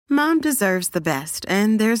Mom deserves the best,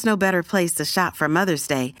 and there's no better place to shop for Mother's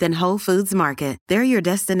Day than Whole Foods Market. They're your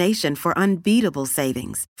destination for unbeatable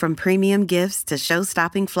savings, from premium gifts to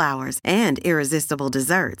show-stopping flowers and irresistible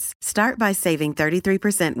desserts. Start by saving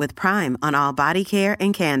 33% with Prime on all body care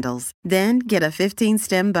and candles. Then get a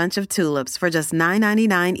 15-stem bunch of tulips for just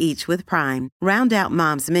 $9.99 each with Prime. Round out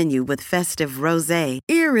Mom's menu with festive rosé,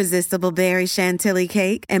 irresistible berry chantilly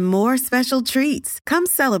cake, and more special treats. Come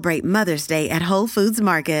celebrate Mother's Day at Whole Foods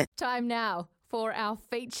Market. Time now for our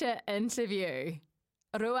feature interview.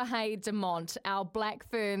 Ruahei Demant, our Black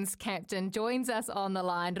Ferns captain, joins us on the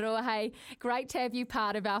line. Ruahei, great to have you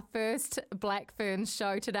part of our first Black Ferns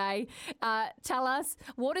show today. Tell us,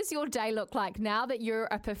 what does your day look like now that you're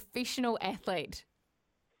a professional athlete?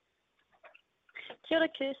 Kia ora,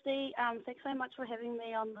 Kirsty. Thanks so much for having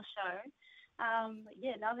me on the show.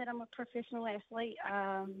 Now that I'm a professional athlete,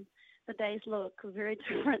 the days look very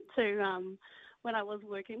different to when I was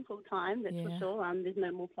working full time, that's for sure. There's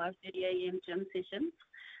no more 5:30 a.m. gym sessions.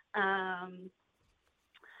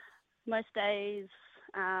 Most days,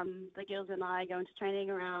 the girls and I go into training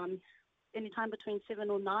around any time between 7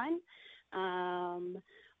 or 9.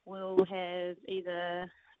 We'll have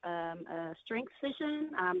either a strength session.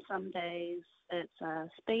 Some days it's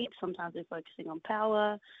speed. Sometimes we're focusing on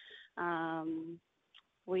power.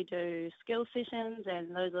 We do skill sessions,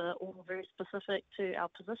 and those are all very specific to our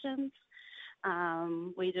positions.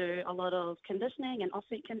 We do a lot of conditioning and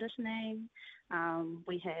off-beat conditioning.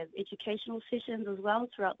 We have educational sessions as well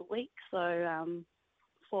throughout the week. So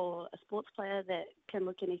for a sports player, that can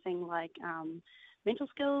look anything like mental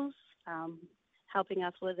skills, helping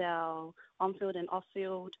us with our on-field and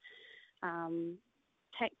off-field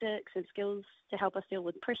tactics and skills to help us deal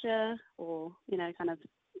with pressure or, kind of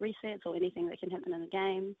resets or anything that can happen in a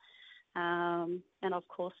game. And of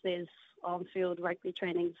course, there's on-field rugby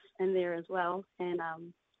trainings in there as well, and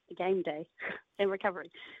game day and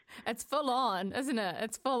recovery. It's full on, isn't it?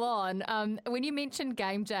 It's full on. When you mentioned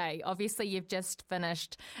game day, obviously you've just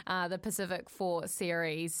finished the Pacific 4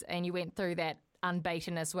 series and you went through that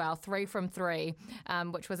unbeaten as well, 3 from 3,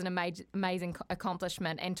 which was an amazing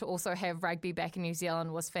accomplishment, and to also have rugby back in New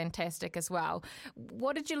Zealand was fantastic as well.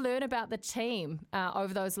 What did you learn about the team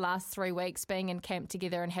over those last 3 weeks being in camp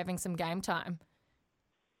together and having some game time?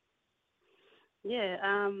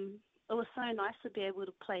 It was so nice to be able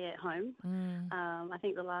to play at home. I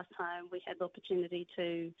think the last time we had the opportunity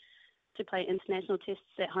to play international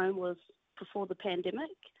tests at home was before the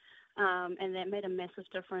pandemic. And that made a massive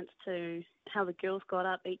difference to how the girls got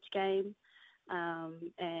up each game,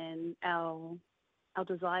 and our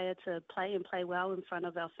desire to play and play well in front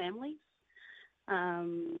of our families.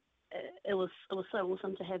 It was so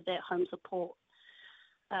awesome to have that home support.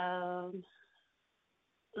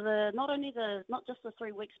 Not just the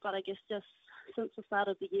 3 weeks, but I guess just since the start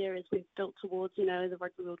of the year, as we've built towards the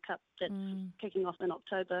Rugby World Cup that's kicking off in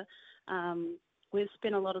October, we've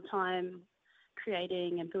spent a lot of time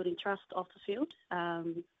creating and building trust off the field,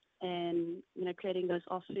 and creating those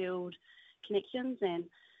off-field connections, and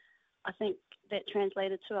I think that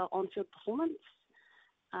translated to our on-field performance.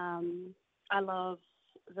 I love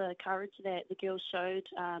the courage that the girls showed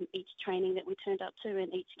each training that we turned up to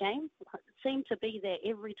in each game. It seemed to be that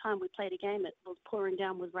every time we played a game it was pouring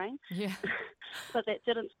down with rain. But that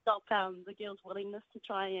didn't stop the girls' willingness to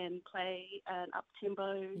try and play an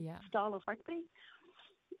up-tempo style of rugby.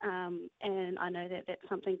 And I know that that's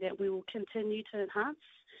something that we will continue to enhance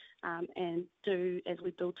and do as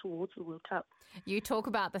we build towards the World Cup. You talk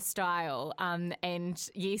about the style, and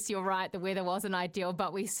yes, you're right, the weather wasn't ideal,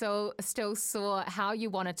 but we still saw how you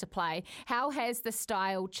wanted to play. How has the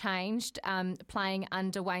style changed playing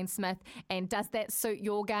under Wayne Smith, and does that suit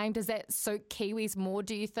your game? Does that suit Kiwis more,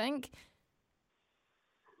 do you think?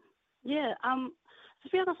 Yeah, to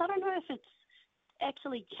be honest, I don't know if it's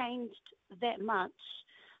actually changed that much.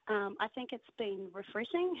 I think it's been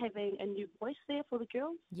refreshing having a new voice there for the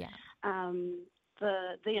girls.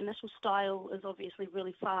 The initial style is obviously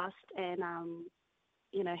really fast, and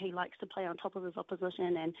he likes to play on top of his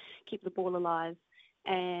opposition and keep the ball alive.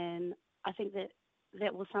 And I think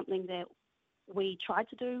that was something that we tried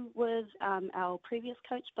to do with our previous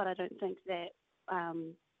coach, but I don't think that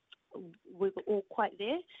we were all quite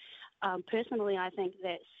there. Personally, I think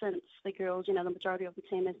that since the girls, the majority of the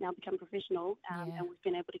team has now become professional, and we've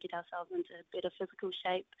been able to get ourselves into better physical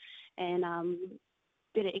shape and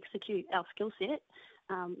better execute our skill set,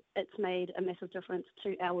 it's made a massive difference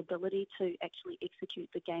to our ability to actually execute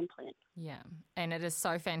the game plan. Yeah, and it is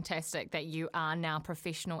so fantastic that you are now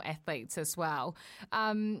professional athletes as well.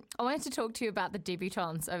 I wanted to talk to you about the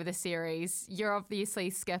debutants over the series. You're obviously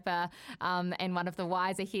skipper and one of the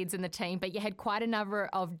wiser heads in the team, but you had quite a number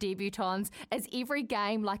of debutants. Is every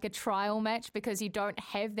game like a trial match because you don't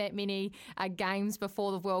have that many games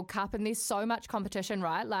before the World Cup and there's so much competition,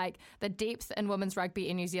 right? Like the depth in women's rugby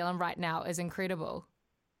in New Zealand right now is incredible.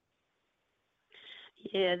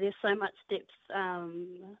 Yeah, there's so much depth,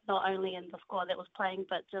 not only in the squad that was playing,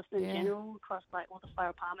 but just in general across like all the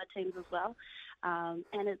Whareparma teams as well.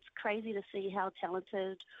 And it's crazy to see how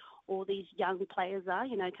talented all these young players are,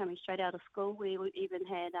 coming straight out of school. We even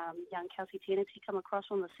had young Kelsey Tenety come across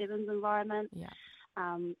from the Sevens environment. Yeah.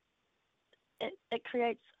 It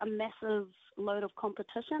creates a massive load of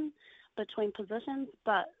competition between positions,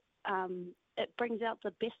 but it brings out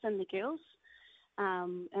the best in the girls.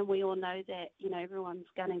 And we all know that, everyone's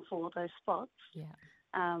gunning for those spots. Yeah.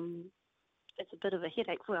 It's a bit of a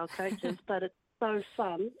headache for our coaches, but it's so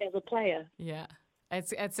fun as a player. Yeah.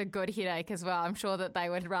 It's a good headache as well. I'm sure that they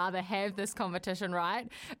would rather have this competition, right?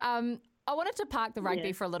 I wanted to park the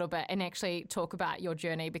rugby for a little bit and actually talk about your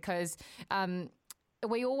journey because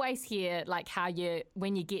we always hear like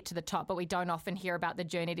when you get to the top, but we don't often hear about the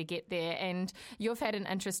journey to get there. And you've had an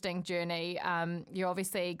interesting journey. You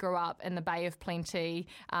obviously grew up in the Bay of Plenty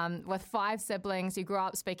with 5 siblings. You grew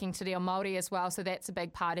up speaking Te Reo Māori as well, so that's a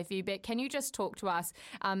big part of you. But can you just talk to us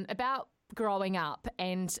about growing up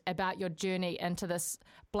and about your journey into this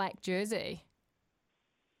black jersey?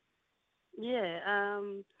 Yeah,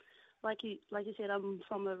 like you said, I'm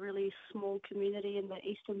from a really small community in the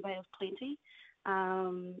Eastern Bay of Plenty.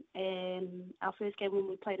 And our first game when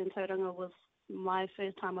we played in Tauranga was my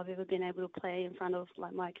first time I've ever been able to play in front of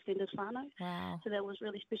like my extended whānau. Wow. So that was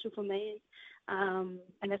really special for me. And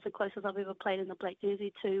that's the closest I've ever played in the black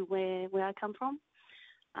jersey to where I come from.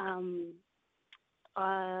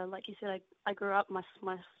 Like you said, I grew up, my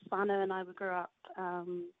whānau and I grew up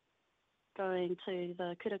going to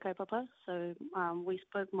the kura kaupapa. So we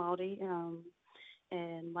spoke Māori,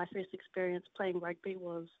 and my first experience playing rugby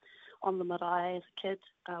was on the marae as a kid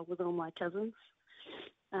with all my cousins.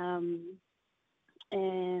 And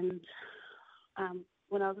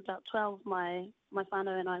when I was about 12, my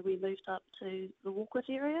whānau and we moved up to the Warkworth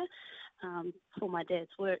area for my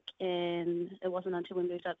dad's work. And it wasn't until we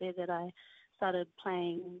moved up there that I started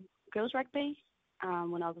playing girls rugby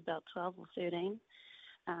when I was about 12 or 13.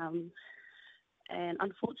 And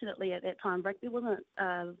unfortunately at that time, rugby wasn't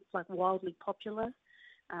like wildly popular.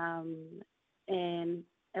 And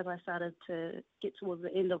as I started to get towards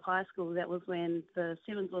the end of high school, that was when the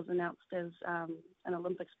Sevens was announced as an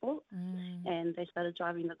Olympic sport. And they started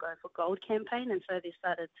driving the Go for Gold campaign. And so there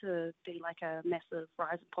started to be like a massive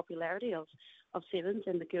rise in popularity of Sevens,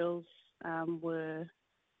 and the girls were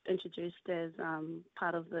introduced as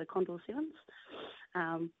part of the Condor Sevens.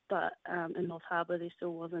 But in North Harbour, there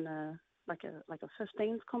still wasn't a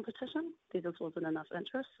 15s competition. There just wasn't enough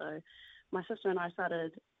interest. So my sister and I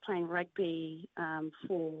started playing rugby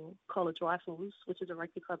for College Rifles, which is a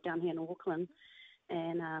rugby club down here in Auckland.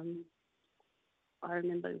 And I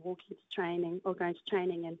remember going to training,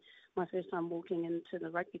 and my first time walking into the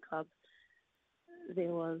rugby club,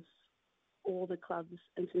 there was all the club's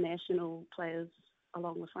international players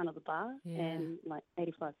along the front of the bar, and like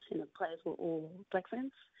 85% of the players were all Black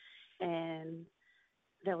Ferns. And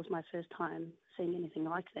that was my first time seeing anything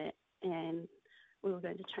like that. And we were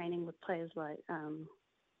going to training with players like,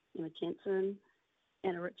 Jensen.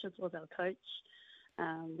 Anna Richards was our coach.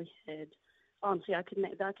 We had, honestly, I could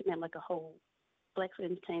name like a whole Black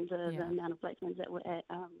Ferns team, the amount of Black Ferns that were at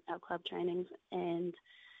our club trainings. And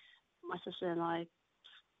my sister and I,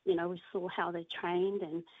 we saw how they trained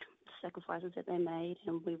and the sacrifices that they made,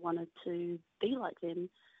 and we wanted to be like them.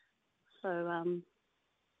 So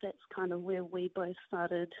that's kind of where we both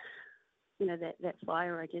started, that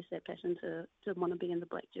fire, I guess, that passion to want to be in the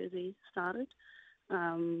black jersey started.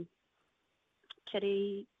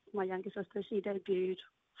 Kitty, my younger sister, she debuted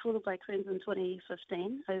for the Black Ferns in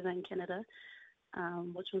 2015 over in Canada,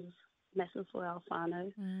 which was massive for our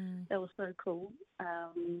whānau. That was so cool.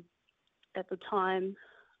 At the time,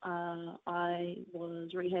 I was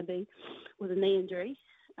rehabbing with a knee injury.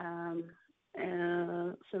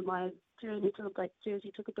 So my journey to the black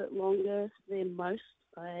jersey took a bit longer than most.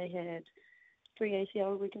 I had 3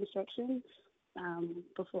 ACL reconstructions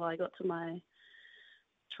before I got to my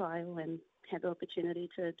trial and had the opportunity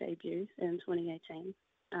to debut in 2018.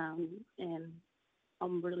 And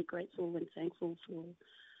I'm really grateful and thankful for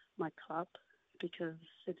my club, because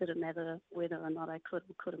it didn't matter whether or not I could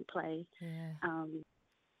or couldn't play.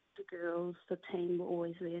 the girls, the team were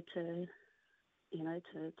always there to,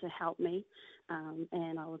 to help me,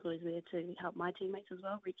 and I was always there to help my teammates as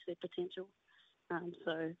well reach their potential.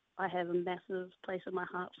 So I have a massive place in my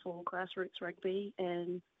heart for grassroots rugby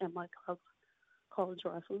and my club, College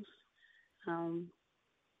Rifles.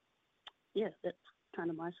 That's kind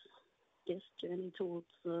of my journey towards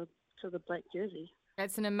the black jersey.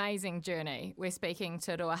 It's an amazing journey. We're speaking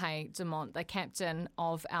to Ruahei Demant, the captain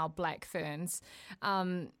of our Black Ferns.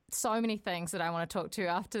 So many things that I want to talk to you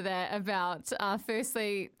after that about,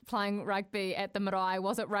 firstly, playing rugby at the marae.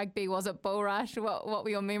 Was it rugby? Was it bull rush? What were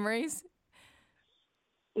your memories?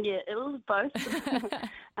 Yeah, it was both.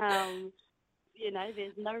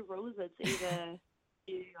 There's no rules. It's either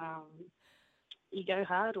you go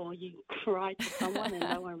hard or you cry to someone, and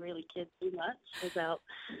no one really cared too much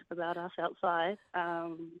about us outside.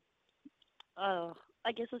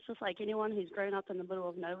 I guess it's just like anyone who's grown up in the middle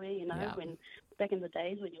of nowhere, when back in the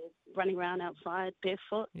days when you're running around outside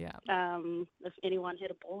barefoot. Yeah. If anyone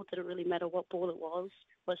had a ball, it didn't really matter what ball it was,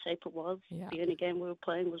 what shape it was. Yeah. The only game we were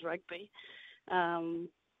playing was rugby.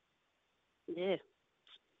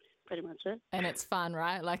 Pretty much it. And it's fun,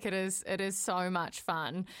 right? Like it is so much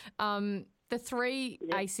fun. The 3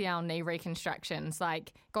 ACL knee reconstructions,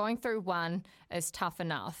 like going through one is tough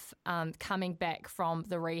enough, coming back from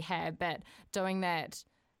the rehab, but doing that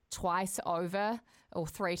twice over, or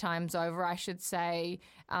 3 times over, I should say,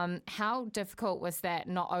 how difficult was that,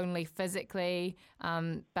 not only physically,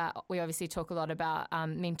 but we obviously talk a lot about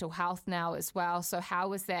mental health now as well. So how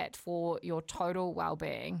was that for your total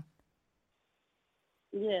well-being?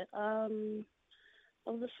 Yeah,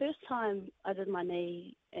 well, the first time I did my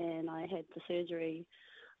knee and I had the surgery,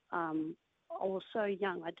 I was so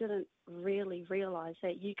young. I didn't really realise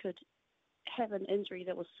that you could have an injury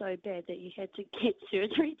that was so bad that you had to get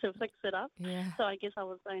surgery to fix it up. Yeah. So I guess I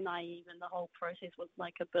was so naive, and the whole process was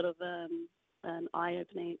like a bit of an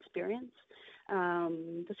eye-opening experience.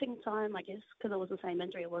 The second time, I guess, because it was the same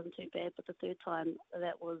injury, it wasn't too bad, but the third time,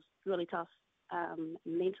 that was really tough.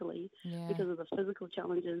 Mentally, because of the physical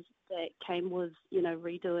challenges that came with,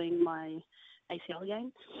 redoing my ACL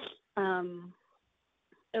game.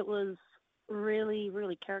 It was really,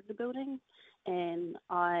 really character building, and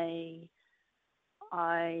I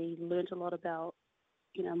learned a lot about,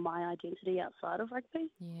 my identity outside of rugby.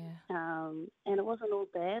 Yeah. And it wasn't all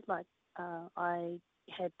bad. Like, I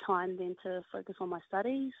had time then to focus on my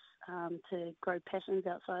studies, to grow passions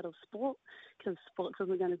outside of sport, because sports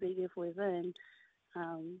isn't going to be there forever. And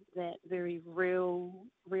that very real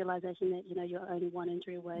realisation that, you're only one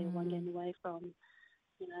injury away, one game away from,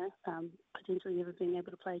 potentially never being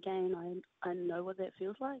able to play again. I know what that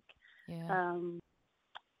feels like. Yeah.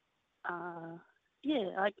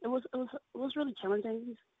 It was really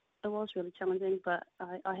challenging. It was really challenging, but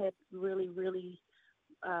I had really, really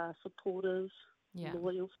supportive,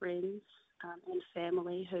 loyal friends and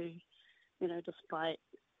family who, despite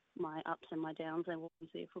my ups and my downs, they were always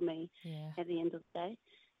there for me at the end of the day.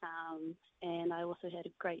 And I also had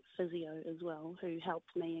a great physio as well, who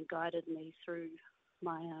helped me and guided me through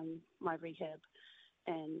my rehab.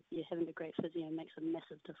 And having a great physio makes a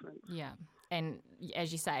massive difference. Yeah, and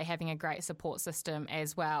as you say, having a great support system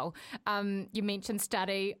as well. You mentioned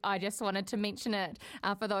study. I just wanted to mention it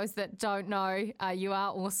for those that don't know. You are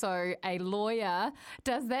also a lawyer.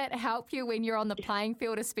 Does that help you when you're on the playing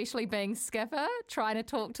field, especially being skipper, trying to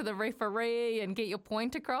talk to the referee and get your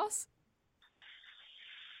point across?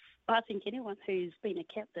 I think anyone who's been a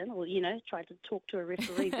captain or, tried to talk to a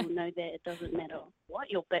referee will know that it doesn't matter what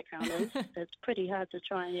your background is. It's pretty hard to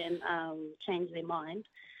try and change their mind.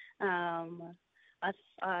 I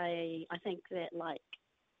think that, like,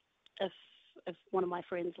 if one of my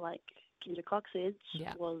friends, like Kendra Coxedge,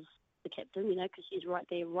 was the captain, because she's right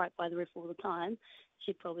there, right by the ref all the time,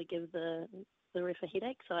 she'd probably give the ref a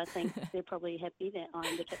headache. So I think they're probably happy that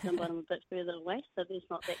I'm the captain, but I'm a bit further away, so there's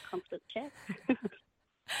not that constant chat.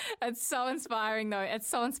 It's so inspiring, though. It's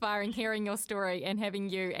so inspiring hearing your story and having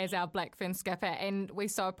you as our Black Fern skipper. And we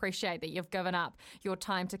so appreciate that you've given up your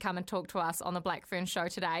time to come and talk to us on the Black Fern show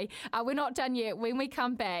today. We're not done yet. When we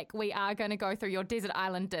come back, we are going to go through your Desert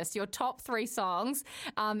Island disc, your top 3 songs,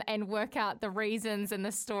 and work out the reasons and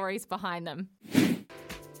the stories behind them.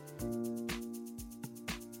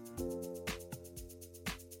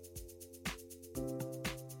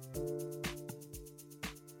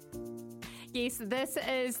 Yes, this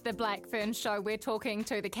is the Black Ferns show. We're talking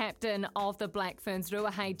to the captain of the Black Ferns,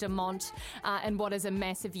 Ruahei Demant, in what is a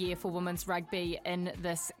massive year for women's rugby in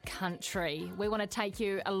this country. We want to take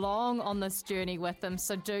you along on this journey with them,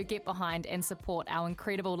 so do get behind and support our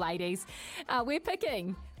incredible ladies. We're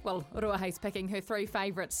picking Well, Ruahei's picking her 3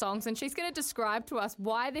 favourite songs, and she's going to describe to us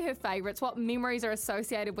why they're her favourites, what memories are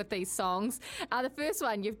associated with these songs. The first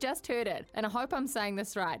one, you've just heard it, and I hope I'm saying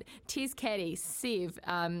this right. Tez Caddy, Sev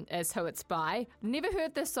is who it's by. Never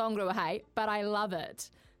heard this song, Ruahei, but I love it.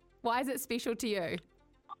 Why is it special to you?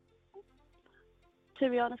 To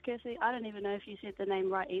be honest, Kirsty, I don't even know if you said the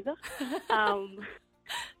name right either.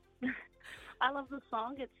 I love the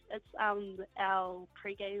song. It's our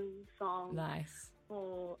pre-game song. Nice.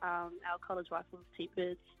 For our College Rifles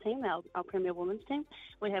T-Birds team, our Premier Women's team.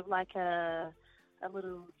 We have like a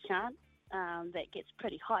little chant that gets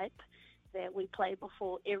pretty hype that we play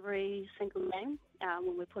before every single game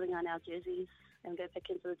when we're putting on our jerseys and go back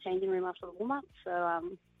into the changing room after the warm-up. So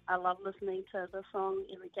I love listening to the song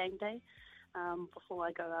every game day before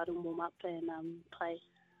I go out and warm up and play.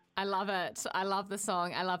 I love it. I love the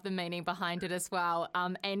song. I love the meaning behind it as well.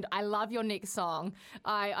 And I love your next song.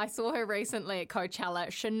 I saw her recently at Coachella.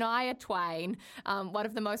 Shania Twain, one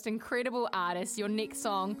of the most incredible artists. Your next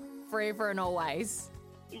song, Forever and Always.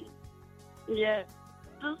 Yeah.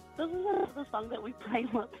 This is the song that we play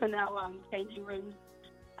once in our changing rooms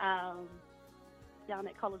down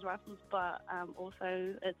at College Rifles, but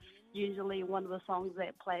also it's usually one of the songs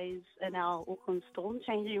that plays in our Auckland Storm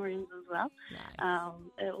changing rooms as well. Nice.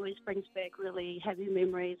 It always brings back really happy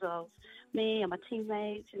memories of me and my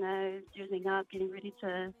teammates, jerseying up, getting ready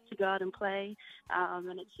to go out and play,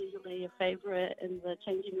 and it's usually a favourite in the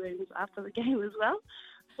changing rooms after the game as well.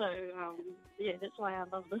 So, that's why I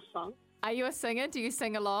love this song. Are you a singer? Do you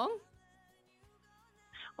sing along?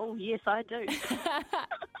 Oh, yes, I do.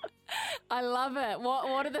 I love it.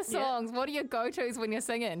 What are the songs? Yeah. What are your go-tos when you're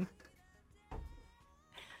singing?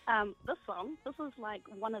 This is like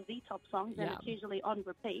one of the top songs, and it's usually on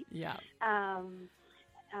repeat. Yeah.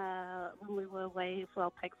 When we were away for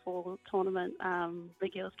our Pac 4 tournament, the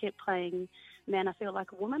girls kept playing Man, I Feel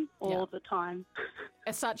Like a Woman all the time.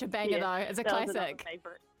 It's such a banger, though. It's a classic.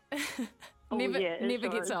 Never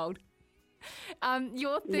gets old.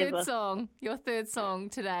 Your third song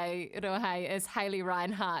today, Ruahei, is Hayley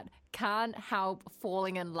Reinhardt, Can't Help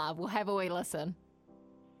Falling in Love. We'll have a wee listen.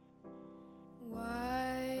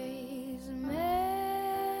 Wise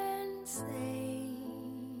men say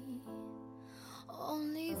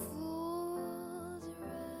only fools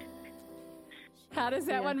rush. How does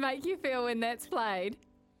that one make you feel when that's played?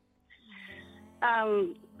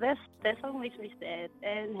 That song makes me sad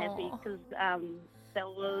and happy because that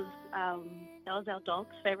was our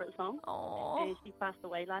dog's favourite song. Aww. And she passed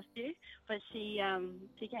away last year. But she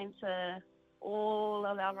came to all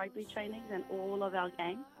of our rugby trainings and all of our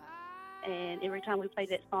games. And every time we played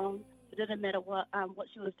that song, it didn't matter what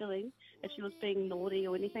she was doing. If she was being naughty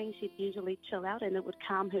or anything, she'd usually chill out and it would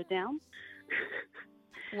calm her down.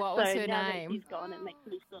 What was her now name? That she's gone, it makes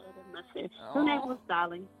me sad and miss her. Her name was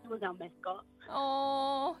Darling. She was our mascot.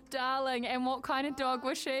 Oh, Darling. And what kind of dog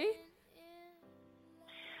was she?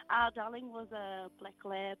 Darling was a black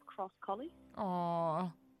lab cross collie.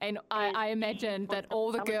 Oh, and I imagine that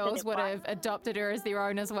all the girls would have adopted her as their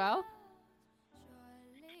own as well.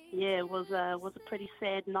 Yeah, it was a pretty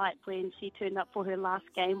sad night when she turned up for her last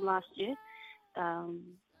game last year.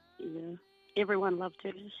 Everyone loved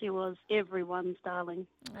her. She was everyone's darling.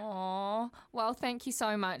 Oh, well, thank you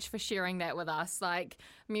so much for sharing that with us. Like,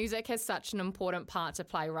 music has such an important part to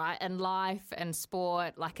play, right? In life and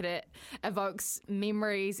sport, like it evokes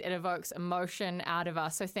memories, it evokes emotion out of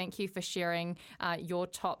us. So thank you for sharing your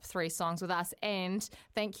top 3 songs with us. And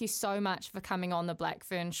thank you so much for coming on the Black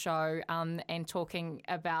Ferns show and talking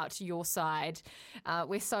about your side.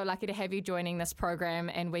 We're so lucky to have you joining this program,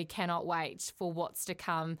 and we cannot wait for what's to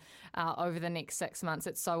come over the next 6 months.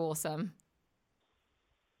 It's so awesome.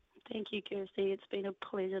 Thank you, Kirsty. It's been a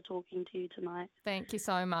pleasure talking to you tonight. Thank you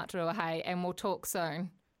so much, Ruahei, and we'll talk soon.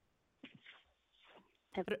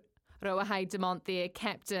 Ruahei Demant there,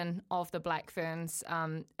 captain of the Black Ferns,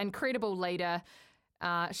 incredible leader.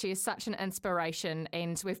 She is such an inspiration,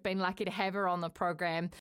 and we've been lucky to have her on the program.